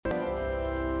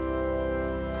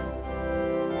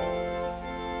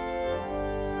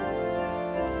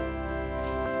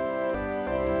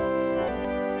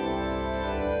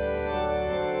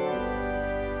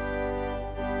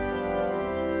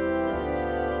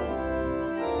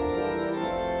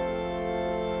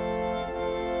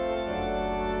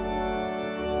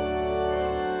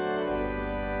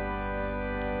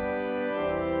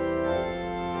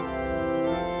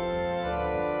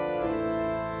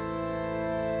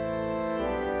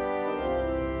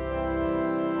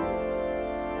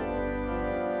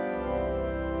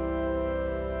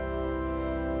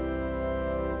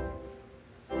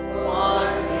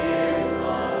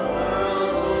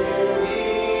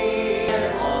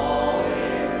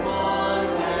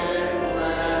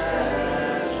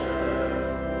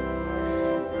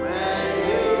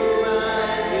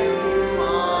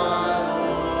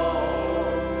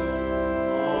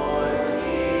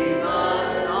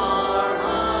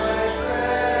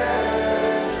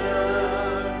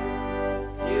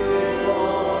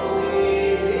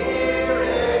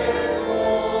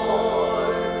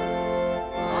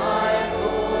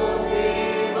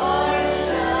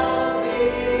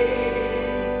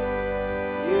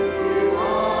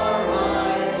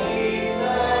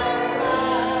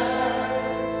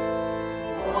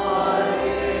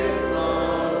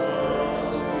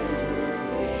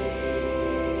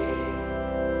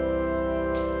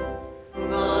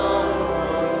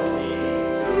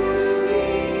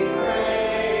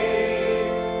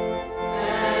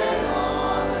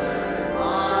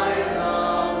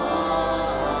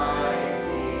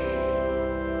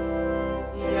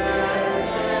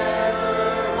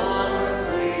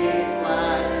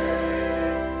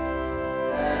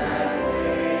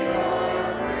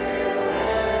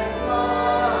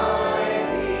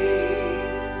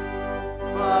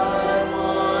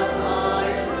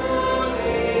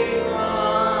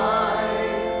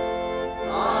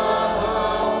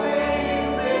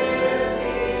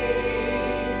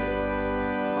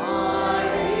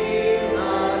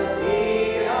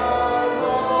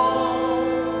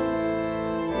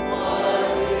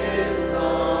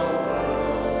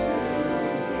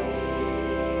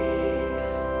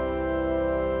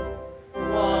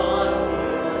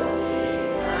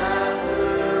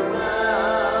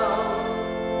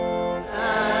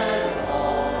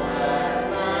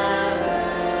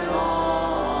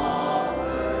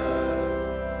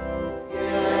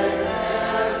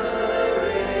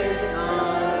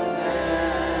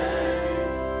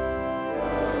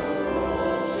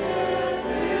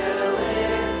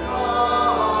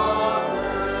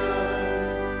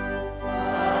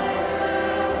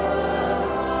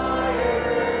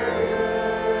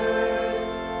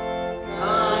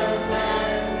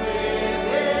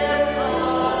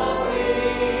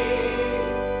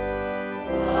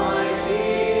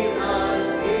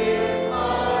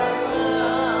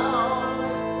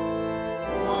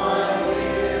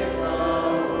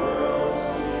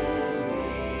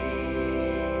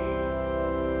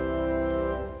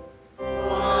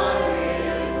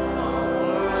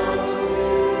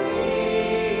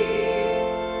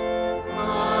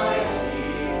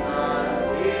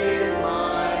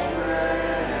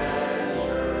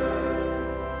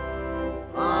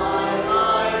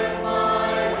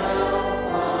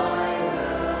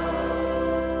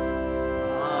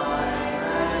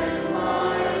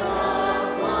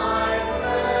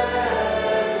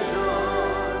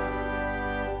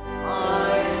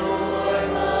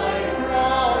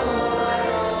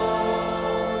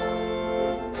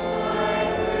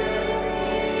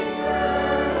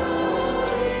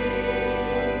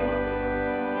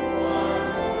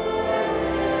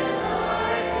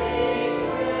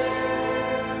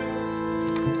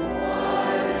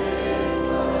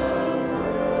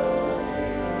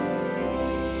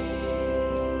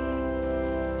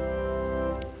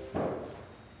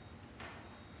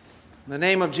In the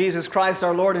name of Jesus Christ,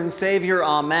 our Lord and Savior,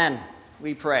 amen,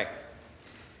 we pray.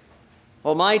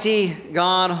 Almighty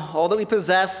God, all that we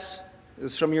possess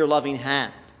is from your loving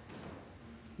hand.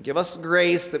 Give us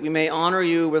grace that we may honor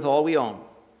you with all we own,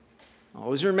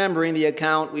 always remembering the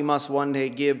account we must one day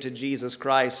give to Jesus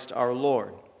Christ, our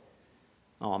Lord.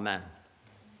 Amen.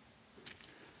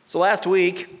 So last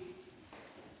week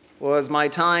was my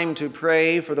time to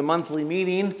pray for the monthly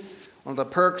meeting. One of the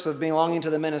perks of belonging to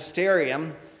the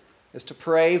ministerium is to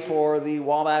pray for the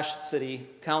Wabash City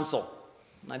Council.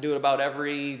 I do it about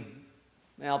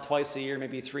twice a year,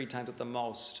 maybe 3 times at the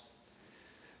most.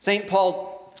 St.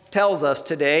 Paul tells us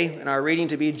today in our reading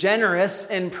to be generous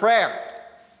in prayer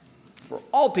for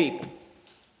all people.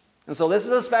 And so this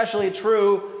is especially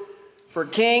true for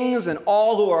kings and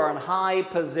all who are in high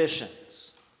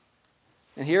positions.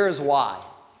 And here is why.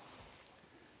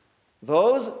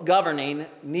 Those governing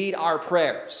need our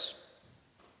prayers.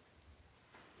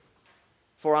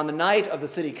 For on the night of the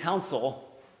city council,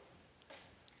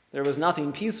 there was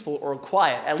nothing peaceful or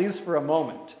quiet, at least for a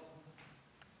moment.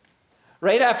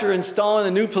 Right after installing a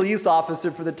new police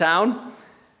officer for the town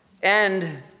and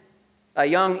a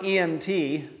young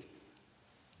EMT,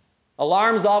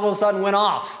 alarms all of a sudden went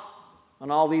off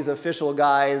on all these official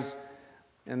guys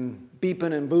and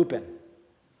beeping and booping.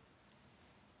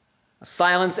 A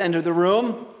silence entered the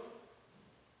room,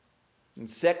 and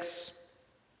 6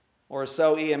 or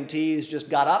so EMTs just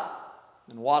got up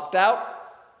and walked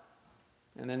out,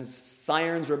 and then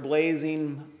sirens were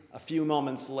blazing a few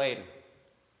moments later.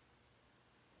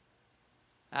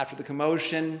 After the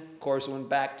commotion, of course, it went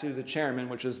back to the chairman,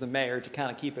 which is the mayor, to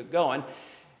kind of keep it going.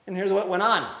 And here's what went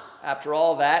on. After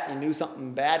all that, you knew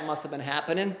something bad must have been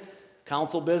happening.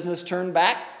 Council business turned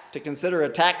back to consider a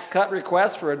tax cut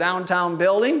request for a downtown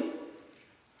building.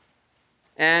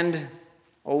 And,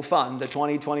 fun, the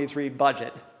 2023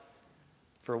 budget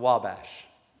for Wabash.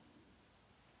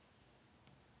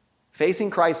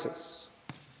 Facing crisis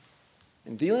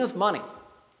and dealing with money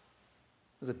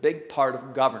is a big part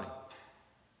of governing.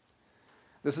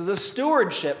 This is a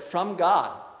stewardship from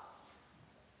God.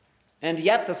 And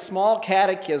yet the small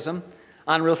catechism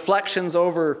on reflections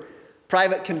over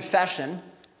private confession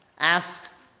asks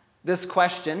this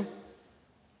question: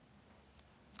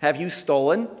 have you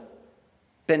stolen,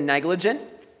 been negligent,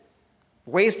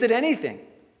 wasted anything,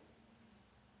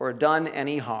 or done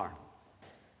any harm?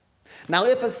 Now,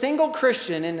 if a single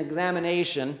Christian in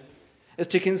examination is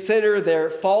to consider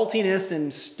their faultiness in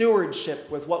stewardship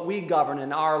with what we govern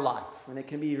in our life, and it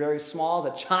can be very small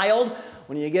as a child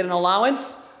when you get an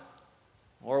allowance,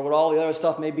 or what all the other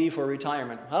stuff may be for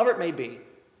retirement, however it may be,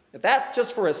 if that's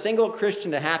just for a single Christian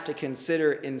to have to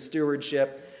consider in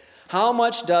stewardship, how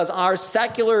much does our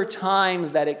secular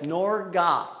times that ignore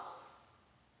God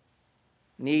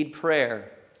need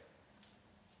prayer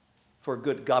for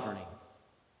good governing?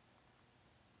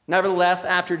 Nevertheless,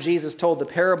 after Jesus told the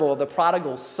parable of the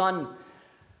prodigal son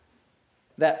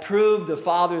that proved the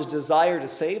father's desire to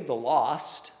save the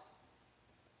lost,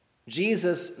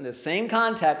 Jesus, in the same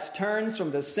context, turns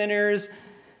from the sinners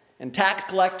and tax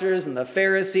collectors and the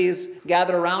Pharisees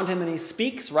gathered around him, and he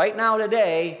speaks right now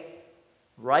today,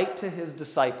 right to his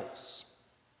disciples.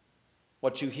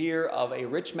 What you hear of a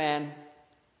rich man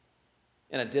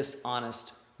and a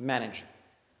dishonest manager.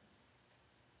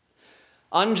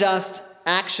 Unjust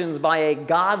actions by a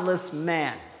godless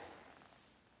man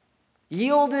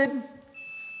yielded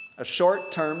a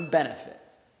short-term benefit.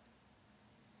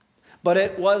 But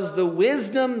it was the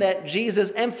wisdom that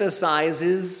Jesus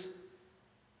emphasizes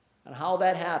on how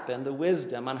that happened, the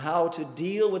wisdom on how to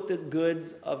deal with the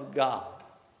goods of God.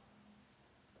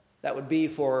 That would be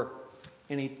for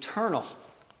an eternal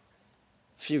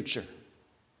future.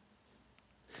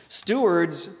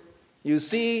 Stewards, you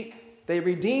see, they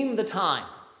redeem the time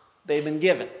they've been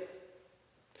given,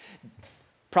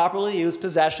 properly use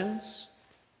possessions,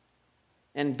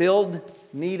 and build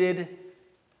needed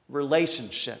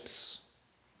relationships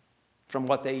from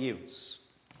what they use.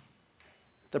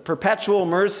 The perpetual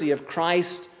mercy of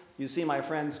Christ, you see, my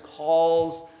friends,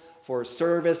 calls for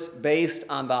service based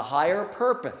on the higher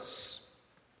purpose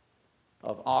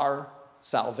of our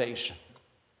salvation.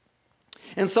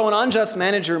 And so an unjust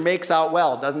manager makes out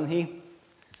well, doesn't he?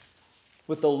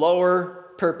 With the lower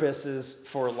purposes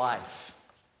for life.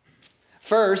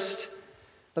 First,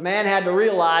 the man had to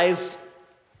realize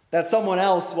that someone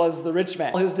else was the rich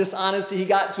man. His dishonesty, he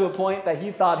got to a point that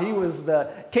he thought he was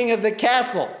the king of the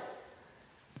castle.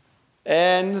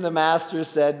 And the master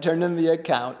said, turn in the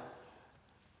account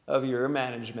of your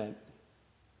management.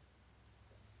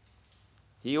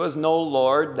 He was no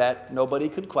lord that nobody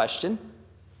could question,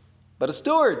 but a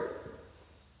steward,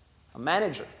 a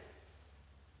manager.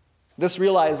 This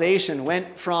realization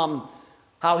went from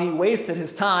how he wasted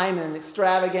his time in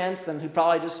extravagance and he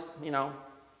probably just,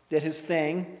 did his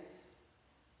thing.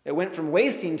 It went from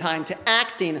wasting time to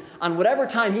acting on whatever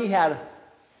time he had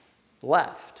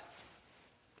left.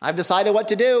 I've decided what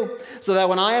to do so that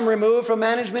when I am removed from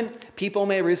management, people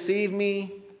may receive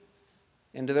me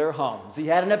into their homes. He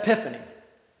had an epiphany,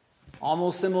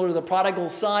 almost similar to the prodigal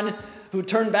son who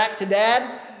turned back to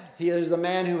dad. He is a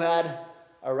man who had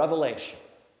a revelation.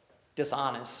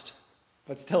 Dishonest,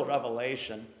 but still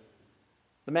revelation.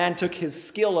 The man took his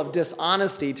skill of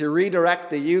dishonesty to redirect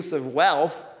the use of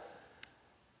wealth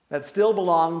that still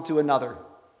belonged to another.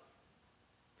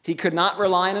 He could not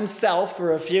rely on himself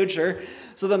for a future,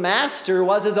 so the master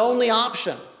was his only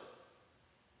option.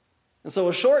 And so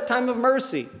a short time of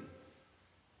mercy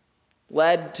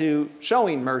led to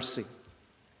showing mercy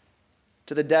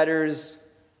to the debtors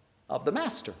of the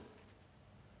master.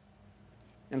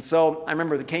 And so I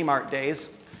remember the Kmart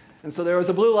days, and so there was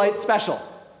a blue light special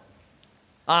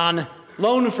on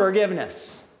loan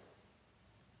forgiveness.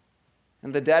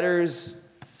 And the debtors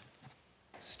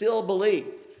still believed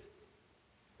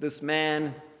this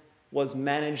man was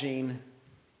managing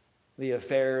the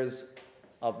affairs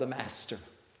of the master.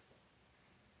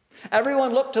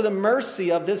 Everyone looked to the mercy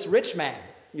of this rich man,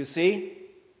 you see.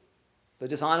 The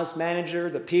dishonest manager,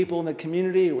 the people in the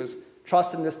community who was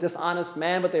trusting this dishonest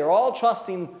man, but they were all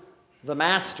trusting the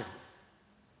master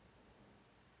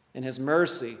in his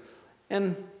mercy.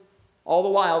 And all the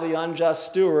while, the unjust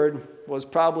steward was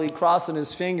probably crossing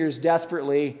his fingers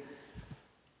desperately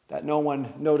that no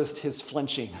one noticed his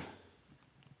flinching.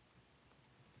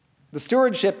 The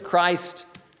stewardship Christ,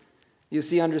 you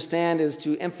see, understand is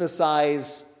to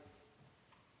emphasize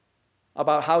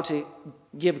about how to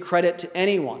give credit to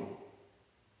anyone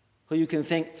who you can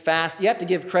think fast. You have to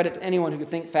give credit to anyone who can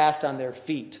think fast on their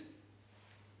feet.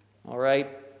 All right?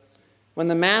 When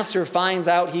the master finds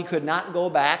out he could not go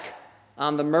back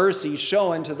on the mercy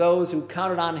shown to those who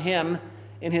counted on him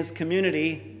in his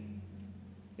community,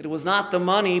 it was not the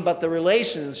money but the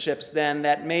relationships then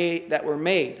that were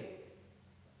made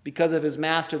because of his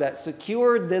master that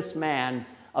secured this man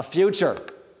a future,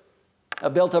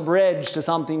 built a bridge to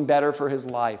something better for his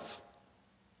life.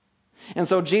 And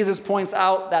so Jesus points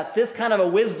out that this kind of a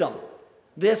wisdom,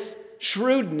 this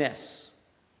shrewdness,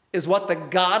 is what the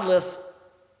godless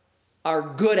are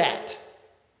good at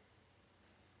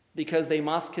because they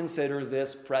must consider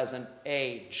this present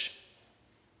age.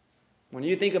 When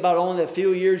you think about only the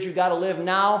few years you got to live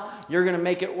now, you're going to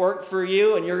make it work for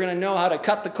you, and you're going to know how to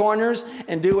cut the corners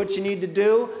and do what you need to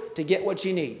do to get what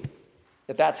you need.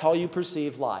 If that's how you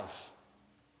perceive life.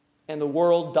 And the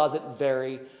world does it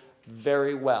very,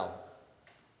 very well.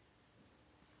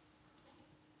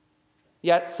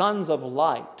 Yet sons of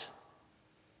light,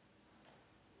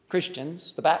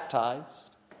 Christians, the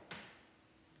baptized,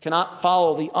 cannot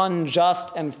follow the unjust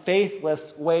and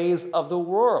faithless ways of the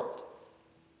world,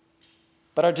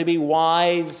 but are to be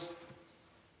wise,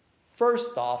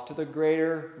 first off, to the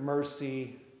greater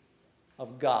mercy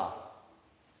of God.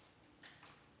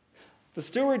 The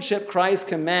stewardship Christ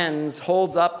commends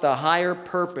holds up the higher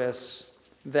purpose,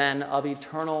 then, of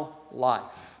eternal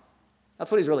life. That's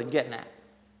what he's really getting at.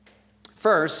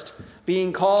 First,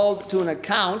 being called to an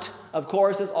account, of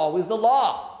course, is always the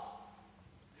law.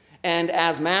 And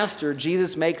as master,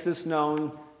 Jesus makes this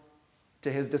known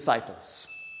to his disciples.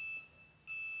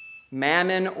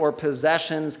 Mammon or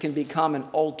possessions can become an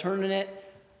alternate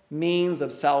means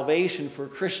of salvation for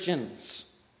Christians,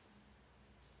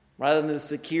 rather than the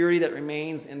security that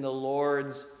remains in the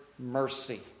Lord's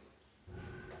mercy.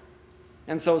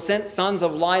 And so since sons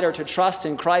of light are to trust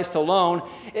in Christ alone,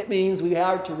 it means we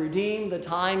are to redeem the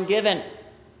time given,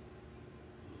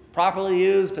 properly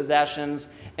use possessions,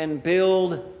 and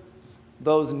build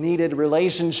those needed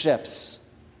relationships.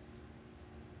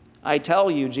 I tell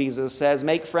you, Jesus says,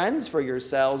 make friends for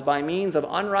yourselves by means of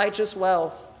unrighteous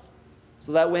wealth,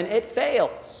 so that when it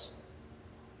fails,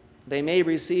 they may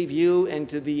receive you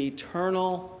into the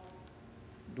eternal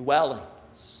dwellings.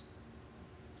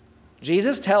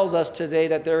 Jesus tells us today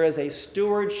that there is a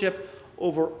stewardship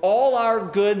over all our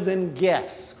goods and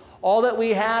gifts, all that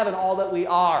we have and all that we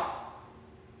are.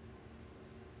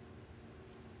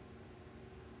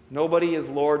 Nobody is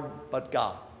Lord but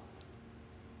God.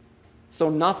 So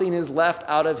nothing is left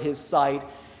out of his sight,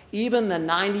 even the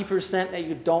 90% that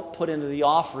you don't put into the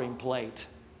offering plate.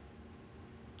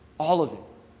 All of it.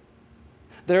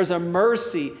 There's a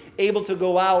mercy able to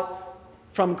go out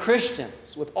from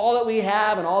Christians with all that we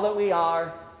have and all that we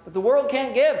are that the world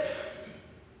can't give.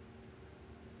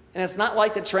 And it's not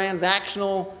like the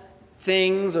transactional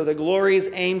things or the glories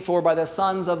aimed for by the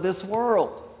sons of this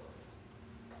world.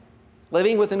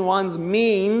 Living within one's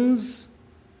means,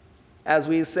 as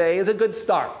we say, is a good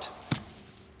start.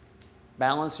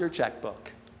 Balance your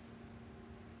checkbook.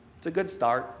 It's a good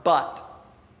start, but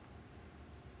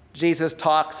Jesus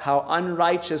talks how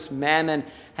unrighteous mammon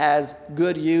has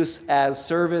good use as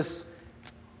service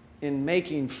in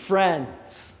making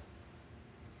friends.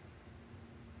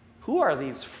 Who are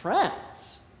these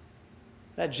friends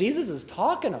that Jesus is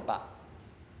talking about?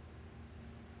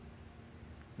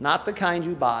 Not the kind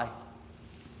you buy.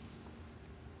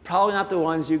 Probably not the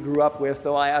ones you grew up with,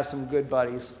 though I have some good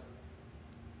buddies.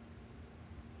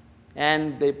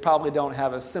 And they probably don't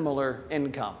have a similar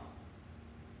income.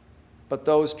 But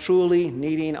those truly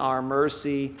needing our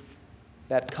mercy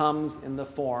that comes in the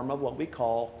form of what we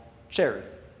call charity.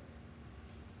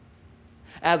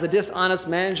 As the dishonest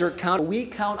manager counts, we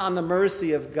count on the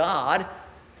mercy of God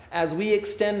as we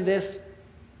extend this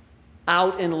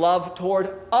out in love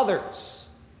toward others.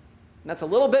 And that's a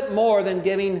little bit more than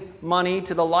giving money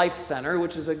to the Life Center,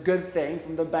 which is a good thing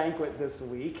from the banquet this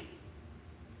week.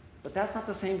 But that's not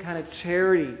the same kind of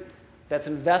charity that's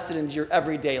invested into your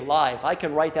everyday life. I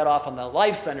can write that off on the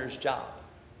Life Center's job.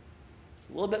 It's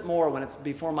a little bit more when it's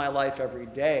before my life every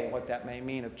day, what that may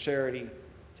mean of charity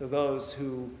to those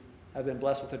who have been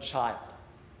blessed with a child.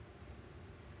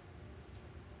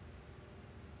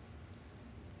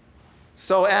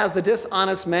 So as the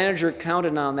dishonest manager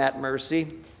counted on that mercy,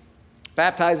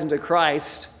 baptized into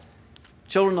Christ,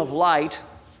 children of light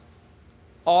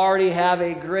already have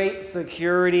a great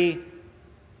security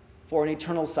for an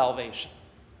eternal salvation,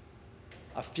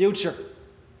 a future.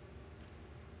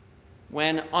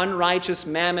 When unrighteous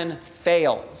mammon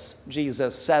fails,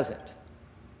 Jesus says it.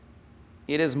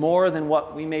 It is more than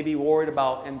what we may be worried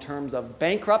about in terms of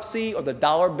bankruptcy or the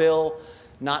dollar bill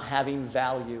not having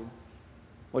value.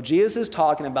 What Jesus is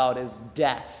talking about is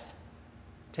death,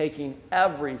 taking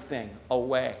everything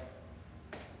away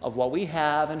of what we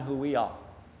have and who we are.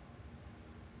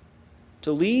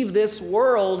 To leave this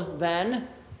world, then,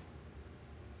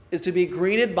 is to be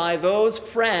greeted by those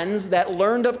friends that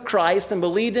learned of Christ and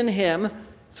believed in Him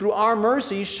through our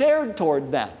mercy shared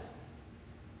toward them.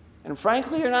 And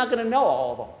frankly, you're not going to know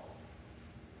all of them.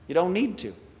 You don't need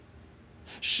to.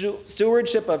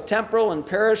 Stewardship of temporal and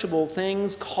perishable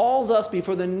things calls us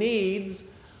before the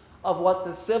needs of what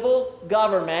the civil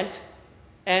government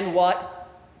and what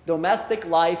domestic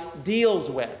life deals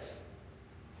with.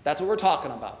 That's what we're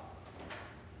talking about.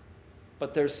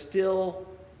 But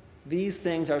these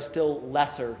things are still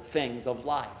lesser things of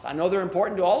life. I know they're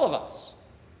important to all of us.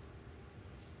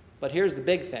 But here's the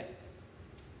big thing.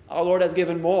 Our Lord has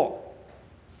given more.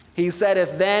 He said,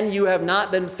 if then you have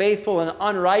not been faithful in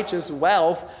unrighteous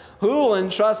wealth, who will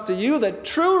entrust to you the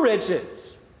true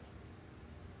riches?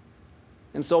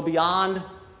 And so beyond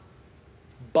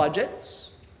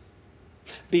budgets,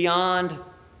 beyond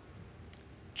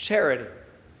charity,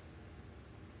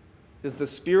 is the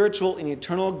spiritual and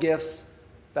eternal gifts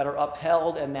that are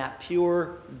upheld in that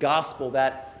pure gospel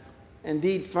that,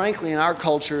 indeed, frankly, in our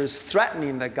culture is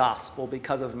threatening the gospel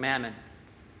because of mammon.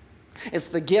 It's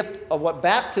the gift of what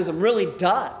baptism really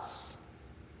does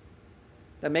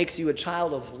that makes you a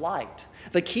child of light.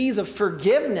 The keys of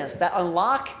forgiveness that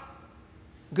unlock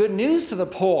good news to the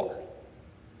poor.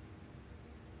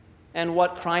 And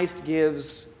what Christ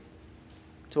gives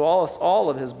to all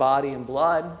of His body and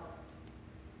blood.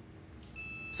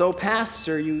 So,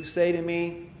 Pastor, you say to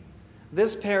me,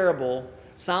 this parable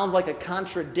sounds like a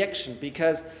contradiction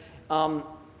because,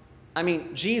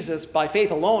 Jesus, by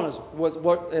faith alone, is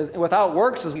without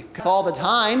works is all the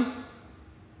time.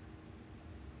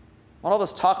 All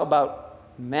this talk about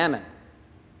mammon.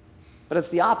 But it's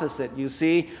the opposite, you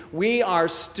see. We are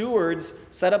stewards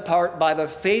set apart by the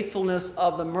faithfulness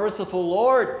of the merciful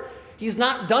Lord. He's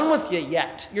not done with you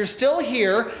yet. You're still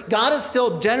here. God is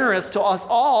still generous to us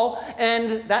all,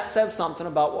 and that says something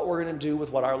about what we're going to do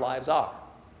with what our lives are.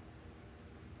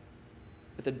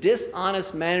 But the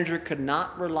dishonest manager could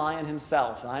not rely on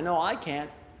himself, and I know I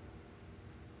can't.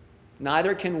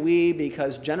 Neither can we,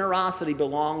 because generosity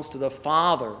belongs to the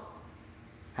Father,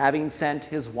 having sent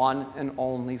His one and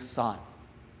only Son.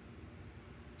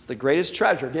 It's the greatest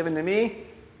treasure given to me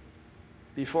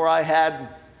before I had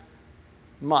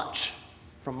much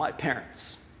from my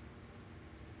parents.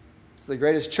 It's the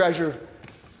greatest treasure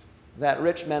that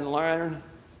rich men learn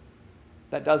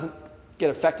that doesn't get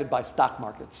affected by stock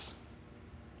markets.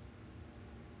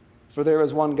 For there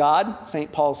is one God,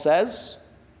 St. Paul says,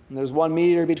 and there's one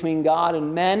mediator between God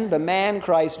and men, the man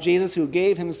Christ Jesus, who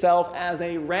gave Himself as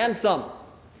a ransom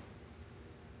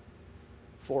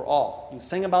for all. You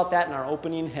sing about that in our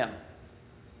opening hymn,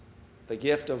 the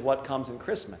gift of what comes in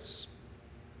Christmas.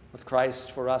 with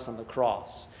Christ for us on the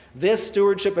cross. This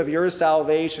stewardship of your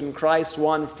salvation, Christ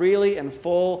won freely and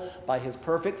full by his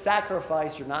perfect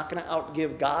sacrifice. You're not going to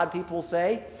outgive God, people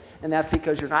say, and that's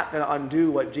because you're not going to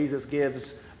undo what Jesus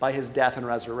gives by his death and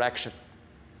resurrection.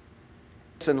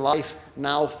 And life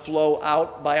now flow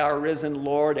out by our risen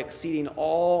Lord, exceeding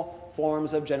all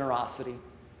forms of generosity.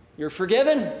 You're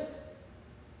forgiven.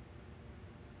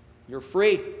 You're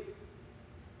free.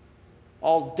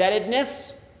 All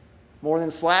indebtedness, more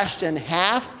than slashed in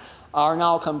half, are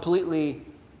now completely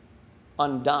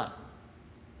undone.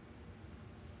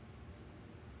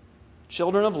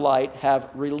 Children of light have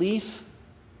relief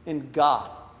in God.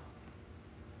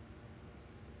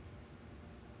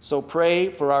 So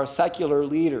pray for our secular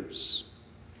leaders,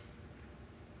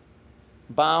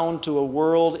 bound to a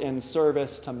world in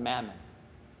service to mammon.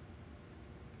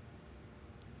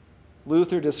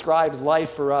 Luther describes life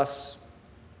for us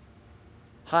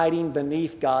hiding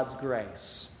beneath God's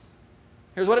grace.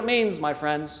 Here's what it means, my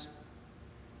friends.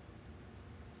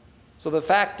 So the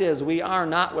fact is, we are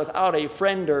not without a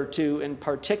friend or two, in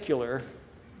particular,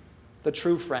 the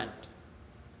true friend,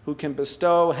 who can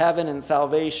bestow heaven and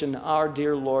salvation, our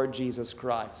dear Lord Jesus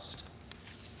Christ.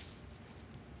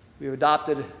 We've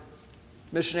adopted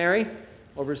missionary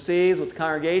overseas with the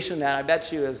congregation that I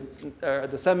bet you is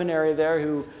the seminary there,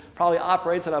 who probably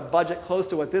operates at a budget close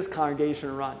to what this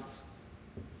congregation runs.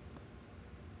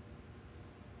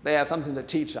 They have something to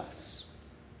teach us,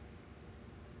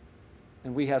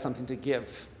 and we have something to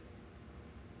give.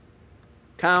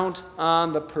 Count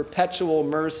on the perpetual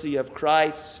mercy of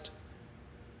Christ,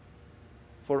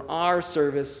 for our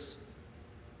service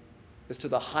is to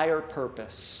the higher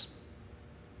purpose,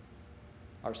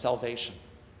 our salvation.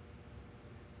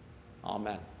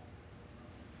 Amen.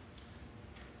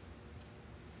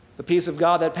 The peace of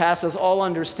God that passes all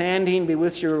understanding be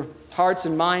with your hearts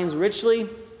and minds richly,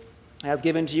 as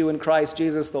given to you in Christ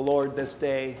Jesus the Lord this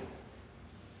day.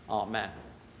 Amen.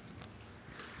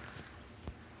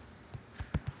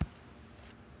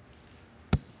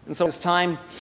 And so it's time